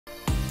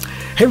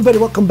Hey everybody,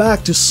 welcome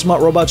back to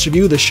Smart Robots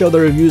Review, the show that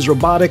reviews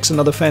robotics and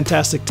other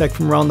fantastic tech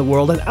from around the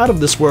world and out of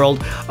this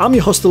world. I'm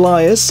your host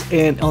Elias,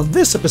 and on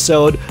this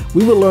episode,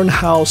 we will learn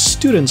how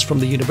students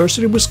from the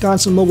University of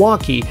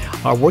Wisconsin-Milwaukee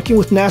are working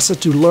with NASA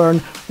to learn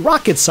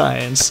rocket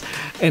science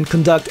and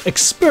conduct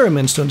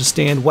experiments to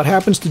understand what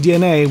happens to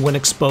DNA when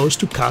exposed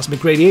to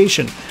cosmic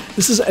radiation.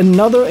 This is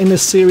another in a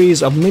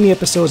series of mini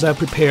episodes I've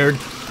prepared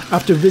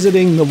after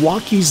visiting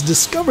Milwaukee's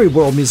Discovery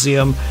World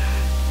Museum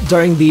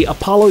during the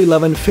Apollo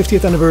 11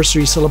 50th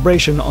anniversary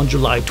celebration on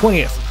July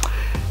 20th.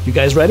 You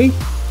guys ready?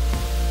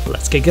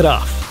 Let's kick it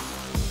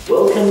off.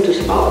 Welcome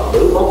to Smart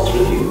Robots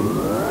Review.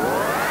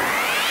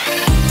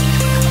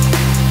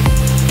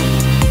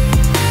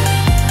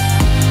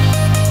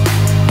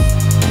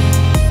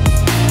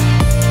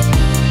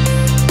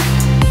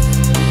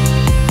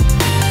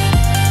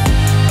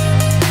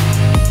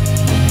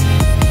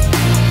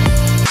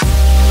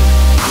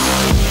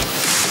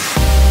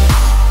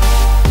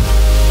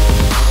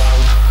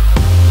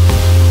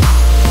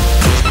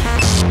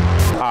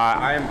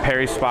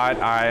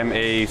 I'm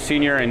a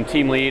senior and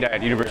team lead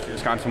at University of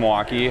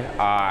Wisconsin-Milwaukee.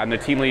 I'm the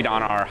team lead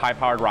on our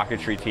high-powered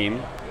Rocketry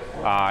team,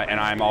 and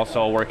I'm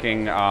also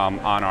working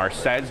on our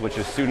SEDS, which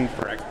is Student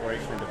for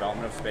Exploration and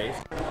Development of Space.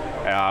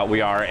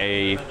 We are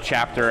a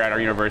chapter at our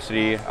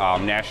university,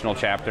 national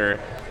chapter.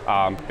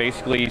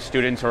 Basically,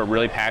 students who are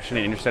really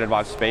passionate and interested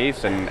about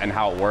space and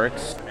how it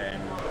works,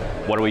 and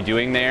what are we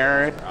doing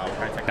there, what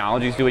kind of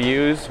technologies do we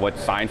use, what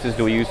sciences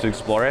do we use to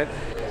explore it.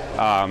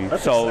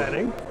 That's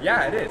exciting.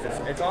 Yeah, it is.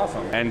 It's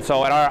awesome. And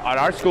so at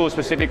our school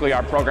specifically,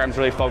 our programs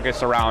really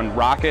focus around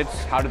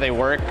rockets. How do they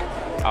work?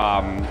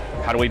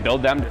 How do we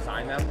build them,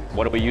 design them?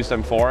 What do we use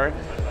them for?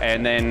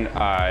 And then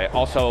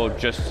also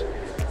just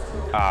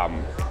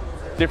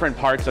different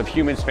parts of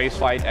human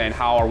spaceflight and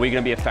how are we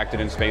going to be affected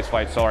in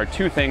spaceflight. So our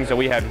two things that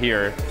we have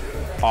here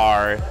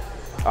are,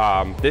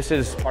 this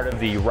is part of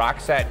the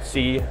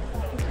RockSAT-C.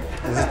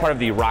 This is part of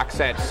the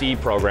RockSAT-C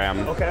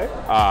program. Okay.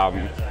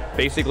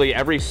 Basically,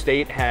 every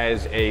state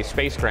has a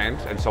space grant,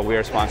 and so we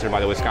are sponsored by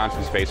the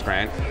Wisconsin Space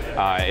Grant.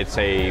 It's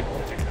a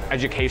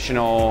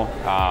educational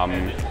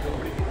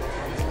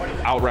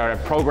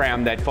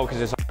program that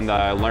focuses on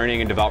the learning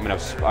and development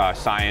of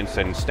science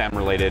and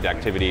STEM-related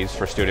activities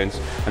for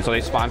students. And so they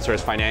sponsor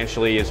us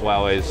financially as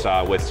well as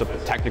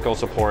with technical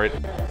support.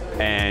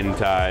 And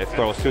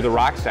through the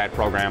RockSat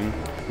program,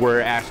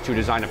 we're asked to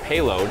design a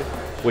payload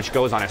which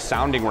goes on a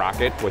sounding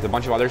rocket with a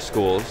bunch of other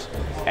schools.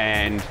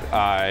 And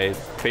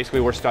basically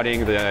we're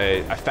studying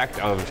the effect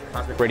of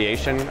cosmic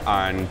radiation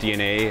on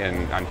DNA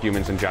and on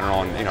humans in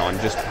general, and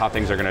and just how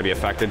things are going to be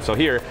affected. So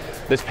here,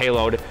 this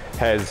payload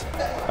has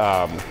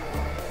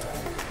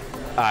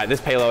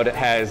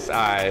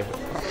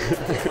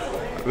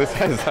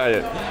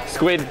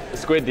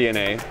squid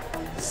DNA.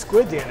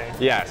 Squid DNA?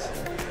 Yes,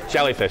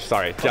 jellyfish.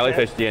 Sorry,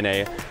 jellyfish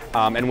DNA.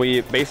 And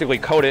we basically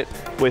coat it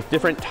with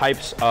different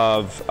types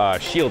of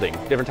shielding,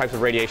 different types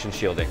of radiation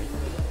shielding.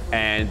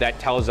 And that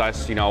tells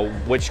us,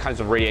 which kinds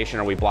of radiation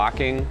are we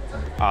blocking,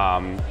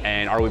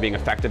 and are we being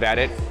effective at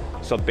it.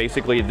 So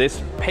basically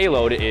this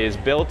payload is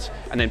built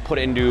and then put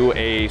into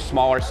a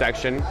smaller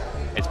section.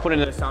 It's put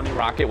into the sounding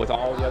rocket with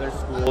all the other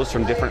schools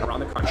from different around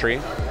the country.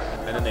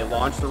 And then they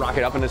launch the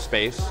rocket up into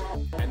space.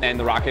 And then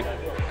the rocket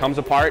comes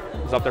apart,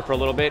 is up there for a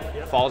little bit,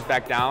 falls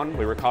back down,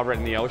 we recover it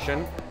in the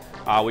ocean.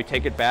 We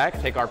take it back,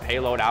 take our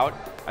payload out,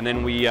 and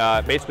then we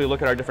basically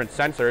look at our different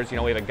sensors.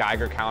 We have a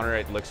Geiger counter.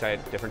 It looks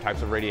at different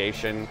types of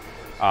radiation.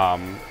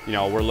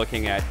 We're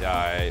looking at,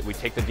 we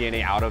take the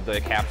DNA out of the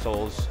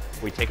capsules,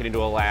 we take it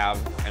into a lab,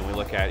 and we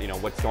look at,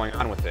 what's going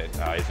on with it.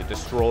 Is it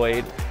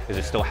destroyed? Is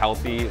it still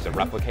healthy? Is it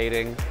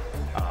replicating?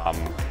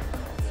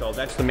 So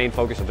that's the main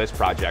focus of this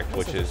project,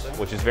 which is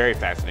very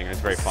fascinating and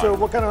it's very fun. So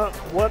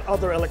what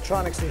other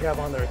electronics do you have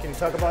on there? Can you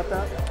talk about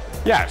that?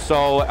 Yeah,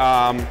 so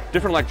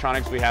different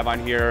electronics we have on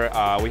here.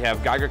 We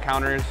have Geiger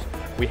counters.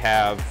 We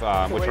have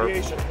for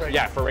radiation, right?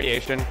 Yeah, for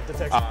radiation.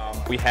 Detection.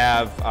 We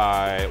have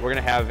we're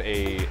gonna have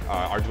a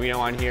Arduino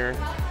on here.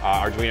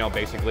 Arduino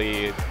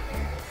basically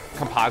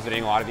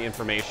compositing a lot of the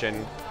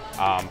information,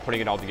 putting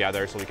it all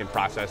together so we can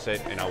process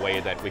it in a way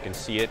that we can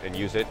see it and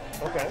use it.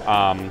 Okay.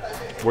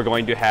 We're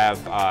going to have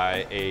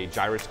a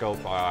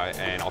gyroscope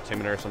and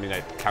altimeter, something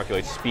that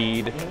calculates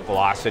speed,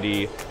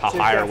 velocity, how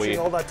high are we.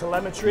 All that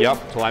telemetry?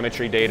 Yep,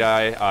 telemetry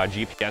data,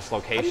 GPS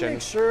location. How do you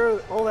make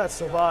sure all that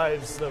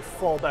survives the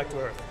fall back to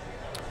Earth?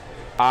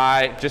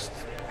 I just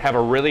have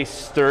a really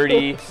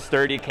sturdy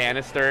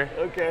canister.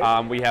 Okay.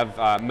 We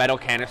have metal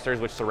canisters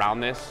which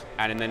surround this,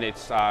 and then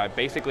it's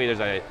basically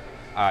there's a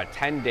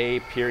 10-day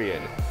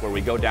period where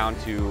we go down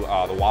to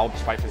the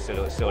Wallops Flight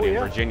Facility in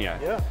Virginia.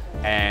 Yeah.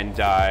 And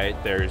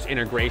there's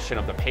integration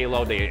of the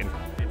payload. They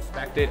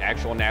inspect it,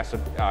 actual NASA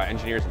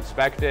engineers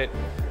inspect it.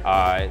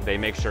 They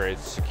make sure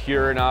it's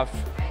secure enough.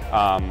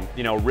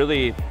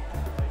 Really,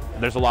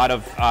 there's a lot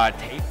of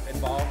tape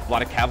involved, a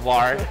lot of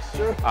Kevlar.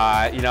 Sure.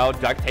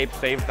 Duct tape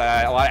saved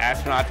a lot of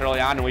astronauts early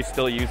on, and we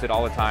still use it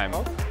all the time.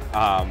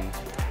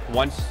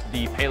 Once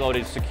the payload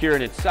is secure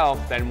in itself,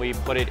 then we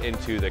put it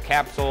into the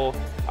capsule.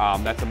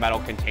 That's a metal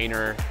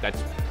container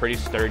that's pretty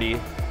sturdy.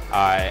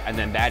 And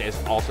then that is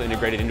also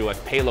integrated into a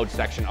payload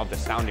section of the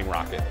sounding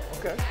rocket.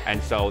 Okay.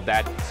 And so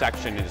that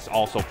section is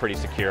also pretty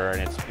secure,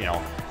 and it's, you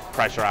know,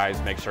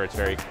 pressurized, make sure it's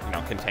very, you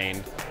know,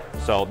 contained.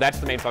 So that's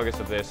the main focus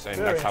of this, and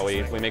Very that's how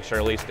we make sure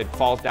at least it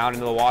falls down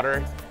into the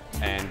water,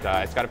 and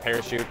it's got a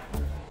parachute,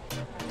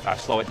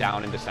 slow it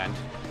down in descent.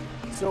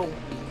 So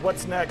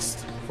what's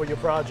next for your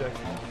project?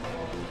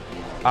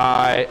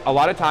 A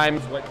lot of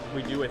times what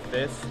we do with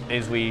this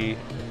is we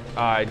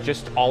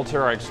just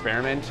alter our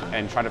experiment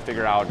and try to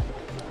figure out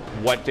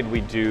what did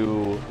we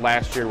do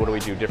last year, what do we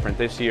do different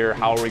this year,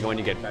 how are we going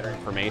to get better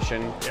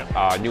information,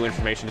 new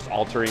information, just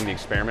altering the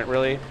experiment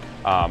really.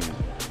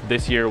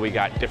 This year we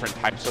got different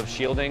types of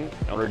shielding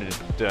in order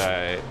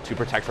to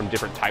protect from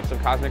different types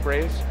of cosmic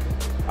rays.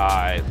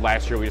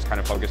 Last year we just kind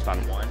of focused on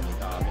one, you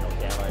know,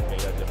 gamma and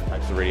beta, different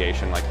types of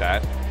radiation like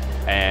that.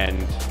 And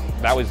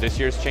that was this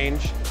year's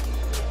change.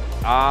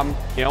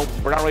 You know,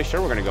 we're not really sure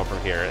we're going to go from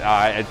here.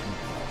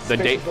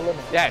 Space is the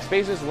limit. Yeah,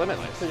 space is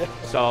limitless.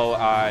 So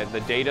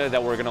the data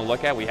that we're going to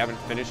look at, we haven't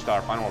finished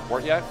our final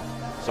report yet.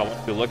 So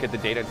once we look at the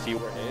data and see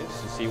where it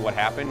is, and see what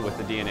happened with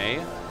the DNA,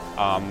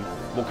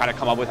 we'll kind of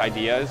come up with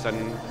ideas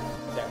and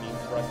what that means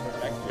for us for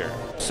next year.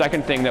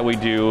 Second thing that we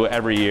do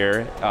every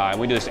year, and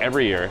we do this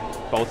every year,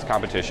 both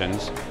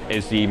competitions,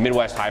 is the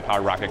Midwest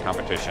High-Powered Rocket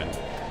Competition.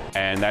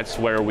 And that's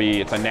where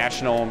it's a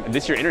national,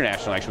 this year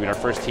international actually, we had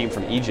our first team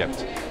from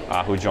Egypt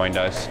who joined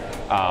us.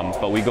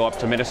 But we go up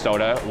to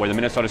Minnesota, where the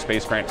Minnesota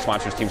Space Grant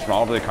sponsors teams from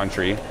all over the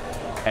country,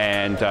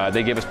 and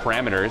they give us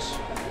parameters,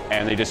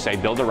 and they just say,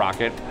 build a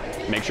rocket,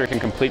 make sure it can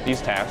complete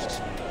these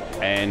tasks,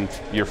 and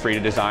you're free to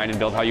design and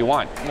build how you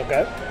want.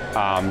 Okay.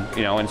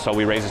 You know, and so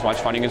we raise as much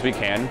funding as we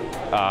can.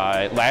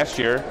 Last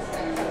year,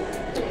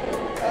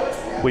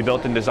 we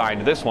built and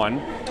designed this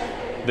one.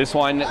 This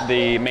one,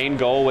 the main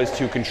goal was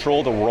to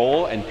control the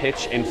roll and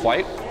pitch in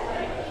flight.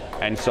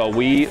 And so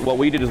what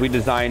we did is we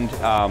designed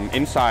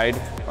inside,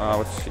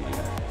 let's see.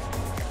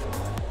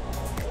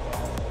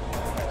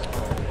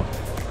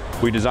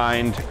 We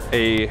designed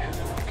a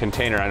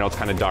container, I know it's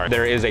kind of dark.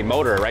 There is a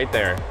motor right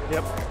there.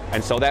 Yep.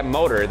 And so that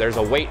motor, there's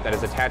a weight that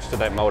is attached to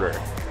that motor.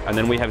 And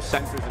then we have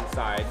sensors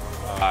inside,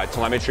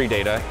 telemetry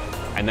data,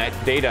 and that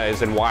data is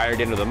then wired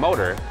into the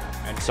motor.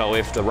 And so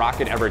if the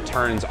rocket ever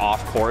turns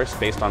off course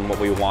based on what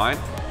we want,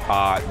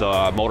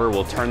 the motor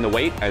will turn the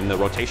weight and the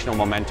rotational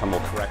momentum will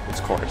correct its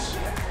course.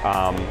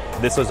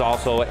 This is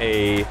also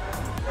a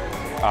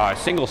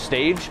single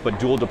stage but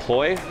dual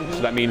deploy.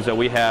 So that means that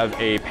we have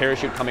a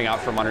parachute coming out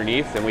from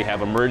underneath and we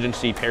have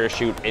emergency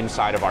parachute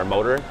inside of our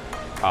motor.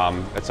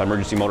 It's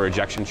emergency motor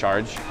ejection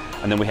charge.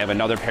 And then we have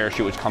another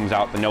parachute which comes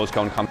out, the nose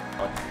cone comes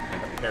out,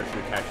 and the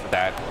parachute attached to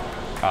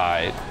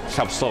that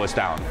helps slow us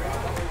down.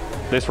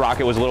 This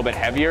rocket was a little bit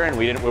heavier and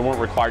we weren't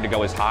required to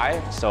go as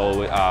high,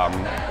 so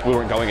we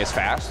weren't going as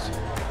fast.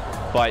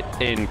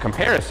 But in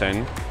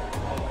comparison,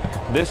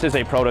 this is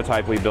a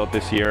prototype we built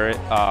this year,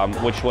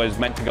 which was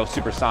meant to go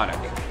supersonic.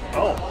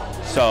 Oh.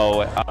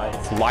 So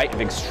it's light,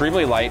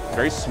 extremely light,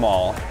 very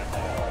small,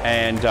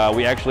 and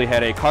we actually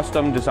had a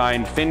custom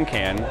designed fin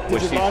can.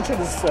 Did you launch it?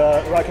 This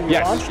rocket you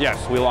launched?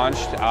 Yes, we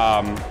launched,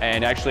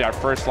 and actually our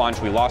first launch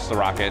we lost the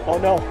rocket. Oh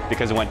no.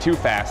 Because it went too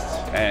fast,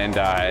 and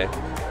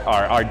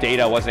our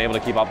data wasn't able to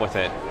keep up with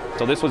it.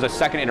 So this was a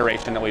second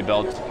iteration that we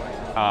built,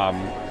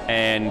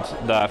 and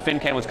the fin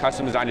can was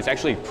custom designed. It's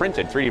actually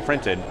printed, 3D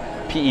printed,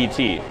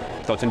 PET.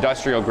 So it's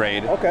industrial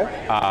grade. Okay.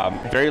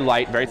 Very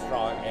light, very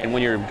strong. And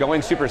when you're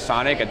going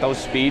supersonic at those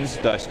speeds,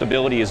 the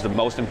stability is the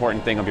most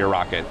important thing of your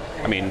rocket.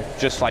 I mean,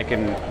 just like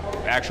in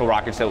actual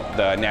rockets that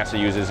the NASA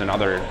uses in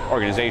other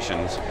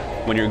organizations,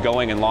 when you're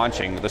going and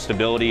launching, the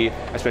stability,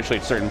 especially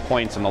at certain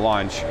points in the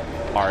launch,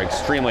 are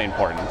extremely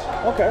important.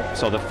 Okay.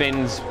 So the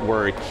fins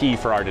were key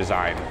for our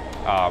design.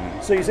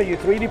 So you say you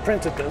 3D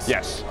printed this?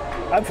 Yes.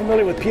 I'm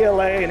familiar with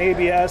PLA and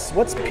ABS.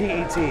 What's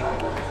PET?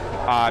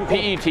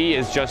 PET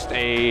is just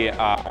a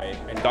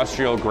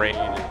industrial grade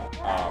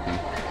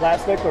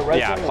plastic or resin?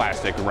 Yeah,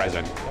 plastic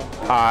resin.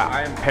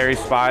 I'm Perry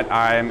Spott.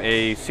 I'm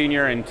a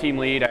senior and team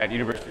lead at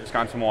University of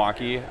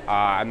Wisconsin-Milwaukee.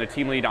 I'm the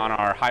team lead on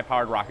our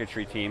high-powered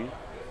rocketry team.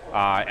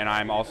 And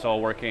I'm also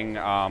working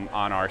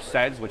on our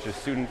SEDS, which is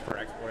Student for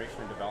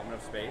Exploration and Development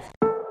of Space.